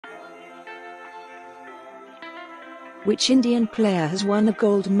Which Indian player has won a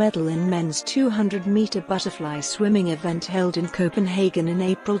gold medal in men's 200-meter butterfly swimming event held in Copenhagen in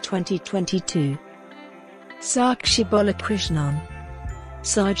April 2022? Sakshi Balakrishnan,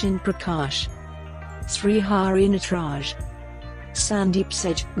 Sarjan Prakash, Srihari Nataraj, Sandeep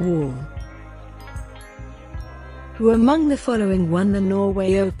Sejwal. Who among the following won the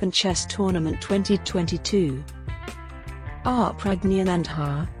Norway Open Chess Tournament 2022? R.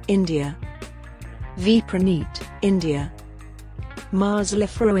 Praggnanandha, India. V. Praneet, India. Marzla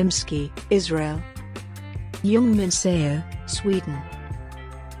Froimsky, Israel. Jungmin Seo, Sweden.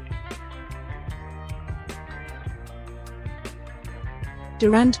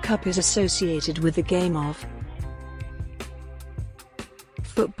 Durand Cup is associated with the game of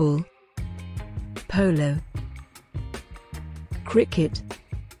football, polo, cricket,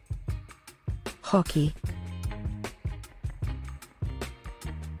 hockey.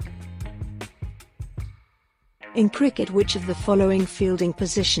 In cricket, which of the following fielding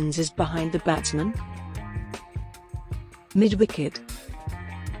positions is behind the batsman? Mid-wicket,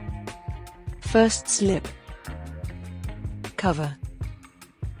 first slip, cover,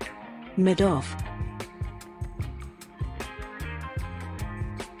 mid-off.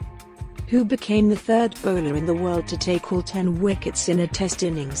 Who became the third bowler in the world to take all 10 wickets in a Test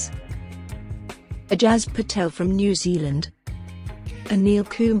innings? Ajaz Patel from New Zealand, Anil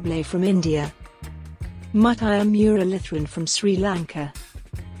Kumble from India, Muttiah Muralitharan from Sri Lanka,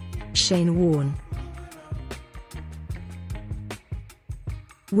 Shane Warne.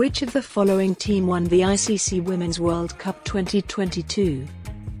 Which of the following team won the ICC Women's World Cup 2022?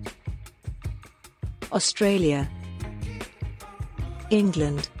 Australia,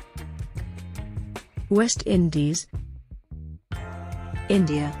 England, West Indies,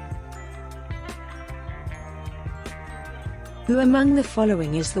 India. Who among the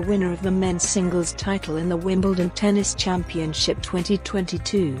following is the winner of the men's singles title in the Wimbledon Tennis Championship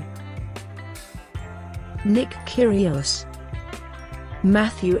 2022? Nick Kyrgios,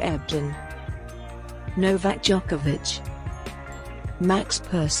 Matthew Ebden, Novak Djokovic, Max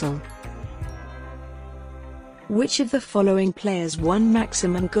Purcell. Which of the following players won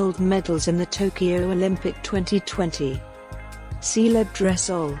maximum gold medals in the Tokyo Olympic 2020? Caleb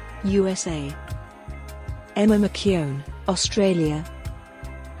Dressel, USA. Emma McKeown, Australia.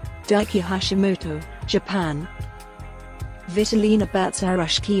 Daiki Hashimoto, Japan. Vitalina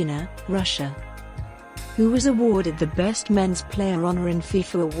Batsarushkina, Russia. Who was awarded the Best Men's Player honor in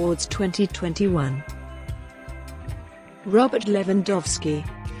FIFA Awards 2021? Robert Lewandowski,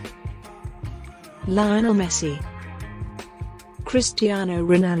 Lionel Messi, Cristiano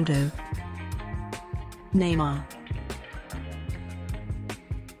Ronaldo, Neymar.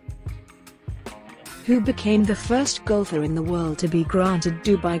 Who became the first golfer in the world to be granted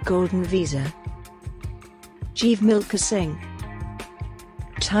Dubai Golden Visa? Jeev Milkha Singh,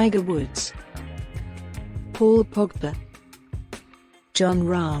 Tiger Woods, Paul Pogba, John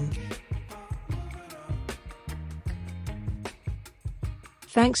Rahm.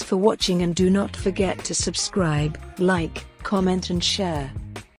 Thanks for watching, and do not forget to subscribe, like, comment and share.